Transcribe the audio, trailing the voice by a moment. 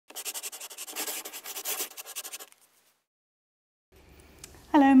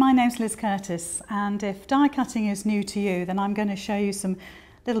Hello, my name's Liz Curtis, and if die cutting is new to you, then I'm going to show you some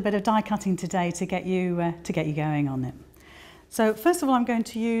little bit of die cutting today to get you going on it. So first of all, I'm going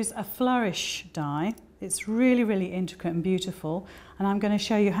to use a Flourish die. It's really intricate and beautiful, and I'm going to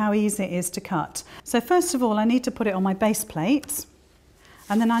show you how easy it is to cut. So first of all, I need to put it on my base plate,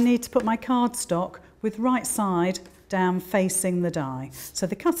 and then I need to put my cardstock with right side down facing the die. So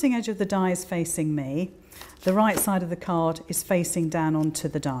the cutting edge of the die is facing me. The right side of the card is facing down onto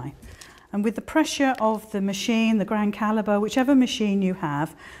the die. And with the pressure of the machine, the grand caliber, whichever machine you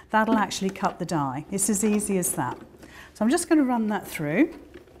have, that'll actually cut the die. It's as easy as that. So I'm just going to run that through.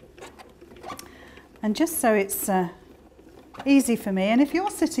 And just so it's easy for me, and if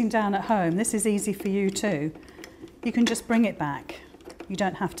you're sitting down at home, this is easy for you too. You can just bring it back. You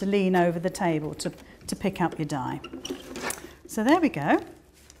don't have to lean over the table to pick up your die. So there we go.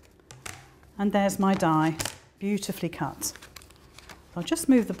 And there's my die, beautifully cut. I'll just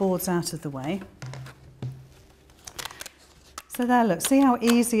move the boards out of the way. So there, look, see how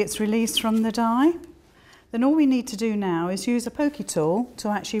easy it's released from the die? Then all we need to do now is use a pokey tool to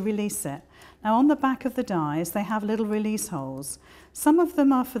actually release it. Now on the back of the dies, they have little release holes. Some of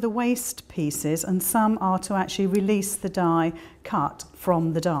them are for the waste pieces and some are to actually release the die cut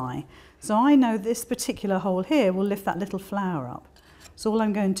from the die. So I know this particular hole here will lift that little flower up. So all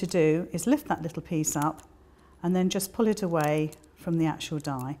I'm going to do is lift that little piece up and then just pull it away from the actual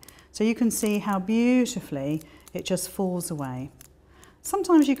die. So you can see how beautifully it just falls away.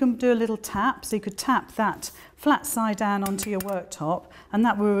 Sometimes you can do a little tap, so you could tap that flat side down onto your worktop and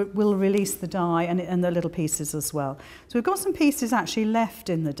that will release the die and the little pieces as well. So we've got some pieces actually left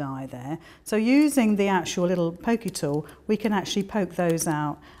in the die there. So using the actual little pokey tool, we can actually poke those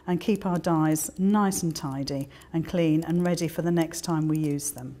out and keep our dies nice and tidy and clean and ready for the next time we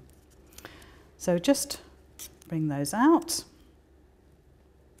use them. So just bring those out.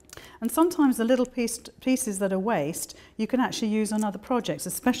 And sometimes the little pieces that are waste, you can actually use on other projects,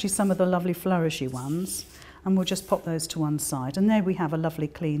 especially some of the lovely flourishy ones. And we'll just pop those to one side. And there we have a lovely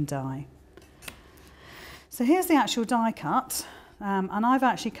clean die. So here's the actual die cut. And I've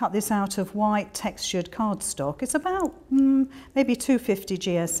actually cut this out of white textured cardstock. It's about maybe 250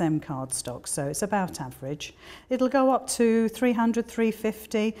 GSM cardstock, so it's about average. It'll go up to 300,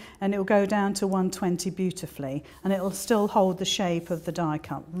 350, and it'll go down to 120 beautifully, and it'll still hold the shape of the die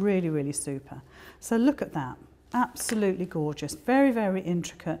cut. Really super. So look at that. Absolutely gorgeous. Very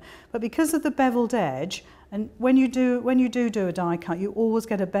intricate. But because of the beveled edge, and when you do a die cut, you always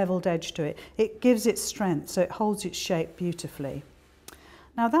get a beveled edge to it. It gives it strength, so it holds its shape beautifully.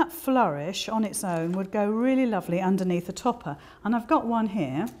 Now that Flourish on its own would go really lovely underneath a topper. And I've got one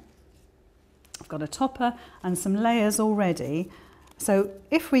here. I've got a topper and some layers already. So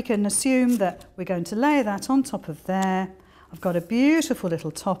if we can assume that we're going to layer that on top of there, I've got a beautiful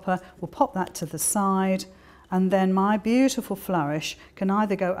little topper. We'll pop that to the side. And then my beautiful Flourish can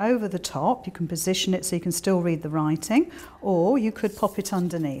either go over the top, you can position it so you can still read the writing, or you could pop it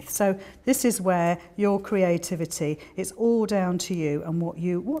underneath. So this is where your creativity, it's all down to you and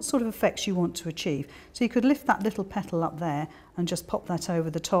what sort of effects you want to achieve. So you could lift that little petal up there and just pop that over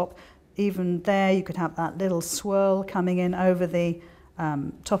the top. Even there you could have that little swirl coming in over the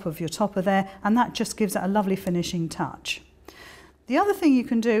top of your topper there, and that just gives it a lovely finishing touch. The other thing you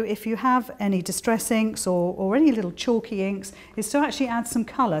can do if you have any distress inks or any little chalky inks is to actually add some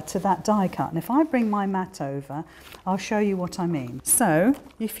colour to that die cut. And if I bring my mat over, I'll show you what I mean. So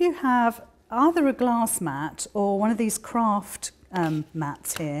if you have either a glass mat or one of these craft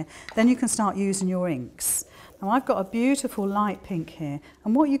mats here, then you can start using your inks. Now I've got a beautiful light pink here,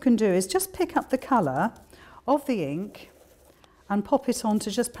 and what you can do is just pick up the colour of the ink and pop it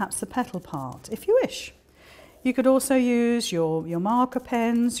onto just perhaps the petal part, if you wish. You could also use your marker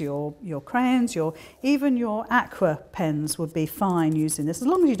pens, your crayons, even your aqua pens would be fine using this, as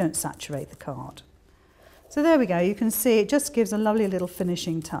long as you don't saturate the card. So there we go, you can see it just gives a lovely little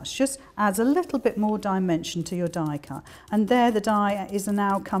finishing touch, just adds a little bit more dimension to your die cut. And there the die is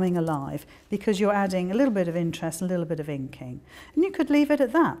now coming alive because you're adding a little bit of interest, a little bit of inking. And you could leave it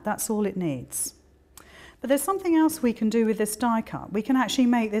at that, that's all it needs. But there's something else we can do with this die cut. We can actually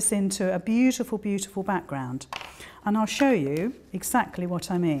make this into a beautiful background. And I'll show you exactly what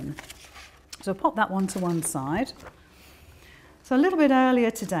I mean. So I'll pop that one to one side. So a little bit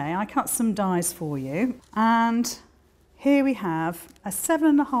earlier today, I cut some dies for you. And here we have a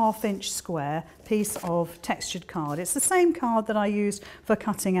 7.5 inch square piece of textured card. It's the same card that I used for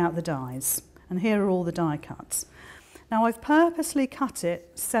cutting out the dies. And here are all the die cuts. Now I've purposely cut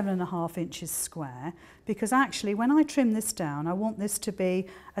it 7.5 inches square because actually when I trim this down I want this to be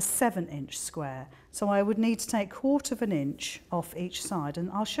a 7-inch square. So I would need to take 1/4 inch off each side,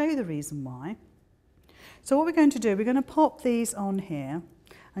 and I'll show you the reason why. So what we're going to do, we're going to pop these on here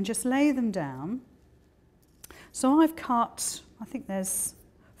and just lay them down. So I've cut, I think there's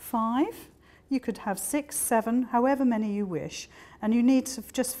 5. You could have 6, 7, however many you wish, and you need to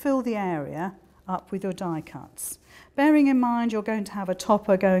just fill the area up with your die cuts. Bearing in mind you're going to have a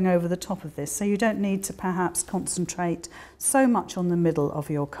topper going over the top of this, so you don't need to perhaps concentrate so much on the middle of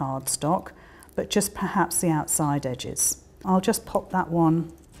your cardstock, but just perhaps the outside edges. I'll just pop that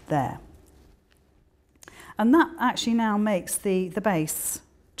one there. And that actually now makes the base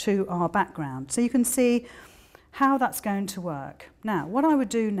to our background. So you can see how that's going to work. Now, what I would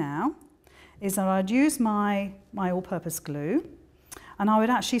do now is that I'd use my all-purpose glue, and I would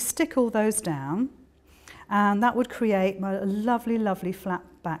actually stick all those down, and that would create a lovely, lovely flat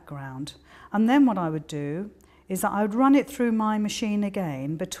background. And then what I would do is that I would run it through my machine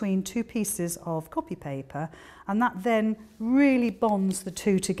again between 2 pieces of copy paper, and that then really bonds the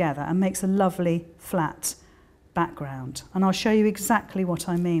two together and makes a lovely flat background. And I'll show you exactly what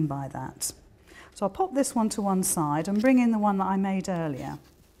I mean by that. So I'll pop this one to one side and bring in the one that I made earlier.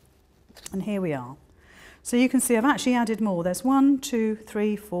 And here we are. So you can see I've actually added more. There's 1, 2,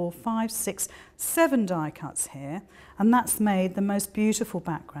 3, 4, 5, 6, 7 die cuts here, and that's made the most beautiful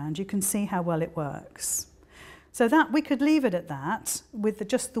background. You can see how well it works. So that we could leave it at that with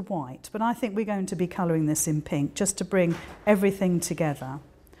just the white, but I think we're going to be colouring this in pink just to bring everything together.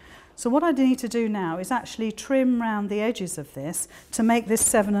 So what I need to do now is actually trim round the edges of this to make this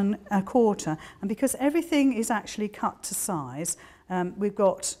 7.25, and because everything is actually cut to size, we've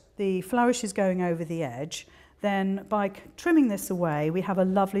got the flourishes going over the edge, then by trimming this away we have a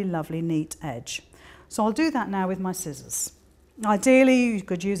lovely, lovely neat edge. So I'll do that now with my scissors. Ideally you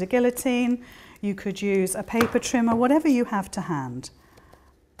could use a guillotine, you could use a paper trimmer, whatever you have to hand.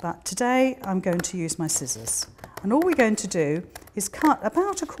 But today I'm going to use my scissors. And all we're going to do is cut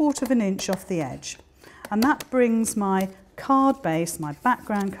about 1/4 inch off the edge. And that brings my card base, my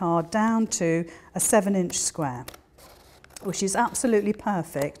background card, down to a 7-inch square, which is absolutely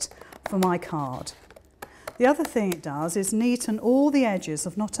perfect for my card. The other thing it does is neaten all the edges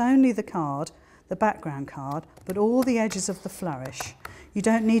of not only the card, the background card, but all the edges of the flourish. You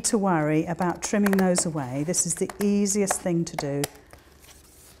don't need to worry about trimming those away. This is the easiest thing to do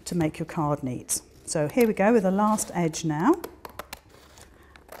to make your card neat. So here we go with the last edge now.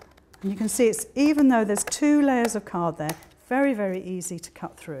 And you can see it's, even though there's 2 layers of card there, very, very easy to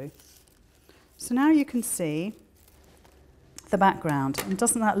cut through. So now you can see the background, and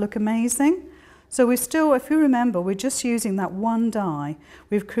doesn't that look amazing? So we're still, if you remember, we're just using that one die.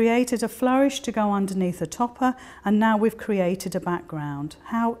 We've created a flourish to go underneath a topper, and now we've created a background.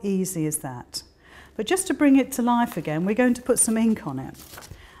 How easy is that? But just to bring it to life again, we're going to put some ink on it.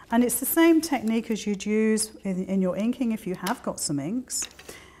 And it's the same technique as you'd use in your inking if you have got some inks.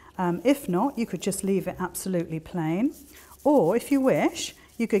 If not, you could just leave it absolutely plain. Or if you wish,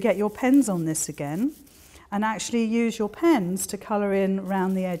 you could get your pens on this again and actually use your pens to colour in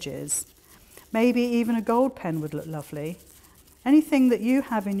around the edges. Maybe even a gold pen would look lovely. Anything that you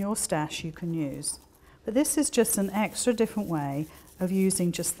have in your stash you can use. But this is just an extra different way of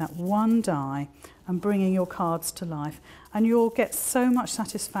using just that one die and bringing your cards to life. And you'll get so much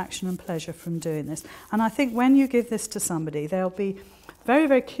satisfaction and pleasure from doing this. And I think when you give this to somebody, they'll be very,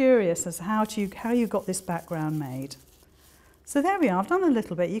 very curious as to how you got this background made. So there we are. I've done a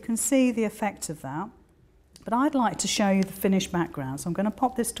little bit. You can see the effect of that. But I'd like to show you the finished background. So I'm going to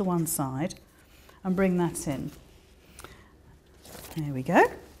pop this to one side and bring that in. There we go.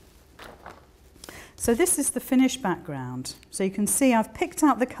 So this is the finished background. So you can see I've picked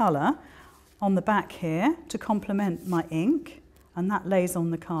out the colour on the back here to complement my ink, and that lays on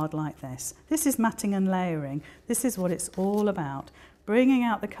the card like this. This is matting and layering. This is what it's all about. Bringing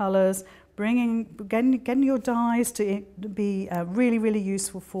out the colours, getting your dies to be really, really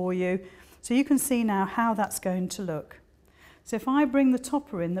useful for you. So you can see now how that's going to look. So if I bring the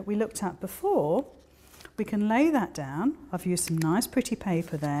topper in that we looked at before, we can lay that down. I've used some nice pretty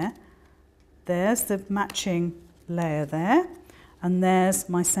paper there. There's the matching layer there, and there's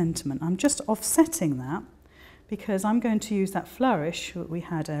my sentiment. I'm just offsetting that because I'm going to use that flourish that we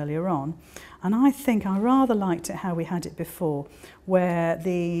had earlier on, and I think I rather liked it how we had it before, where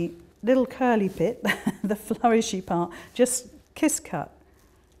the little curly bit, the flourishy part, just kiss cut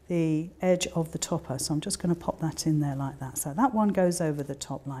the edge of the topper. So I'm just going to pop that in there like that. So that one goes over the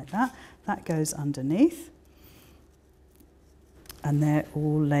top like that. That goes underneath. And there it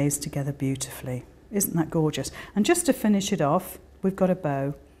all lays together beautifully. Isn't that gorgeous? And just to finish it off, we've got a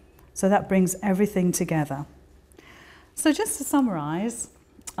bow. So that brings everything together. So just to summarise,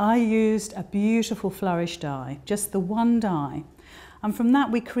 I used a beautiful Flourish die, just the one die. And from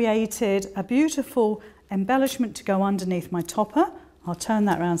that we created a beautiful embellishment to go underneath my topper. I'll turn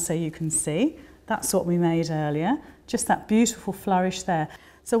that around so you can see. That's what we made earlier, just that beautiful flourish there.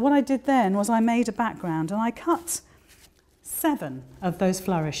 So what I did then was I made a background and I cut 7 of those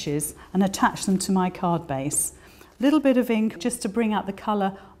flourishes and attached them to my card base. A little bit of ink just to bring out the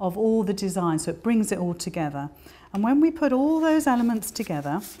colour of all the design, so it brings it all together. And when we put all those elements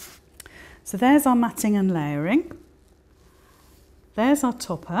together, so there's our matting and layering, there's our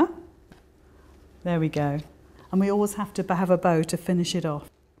topper, there we go. And we always have to have a bow to finish it off.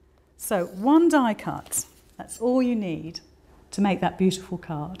 So one die cut, that's all you need to make that beautiful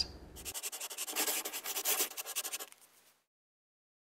card.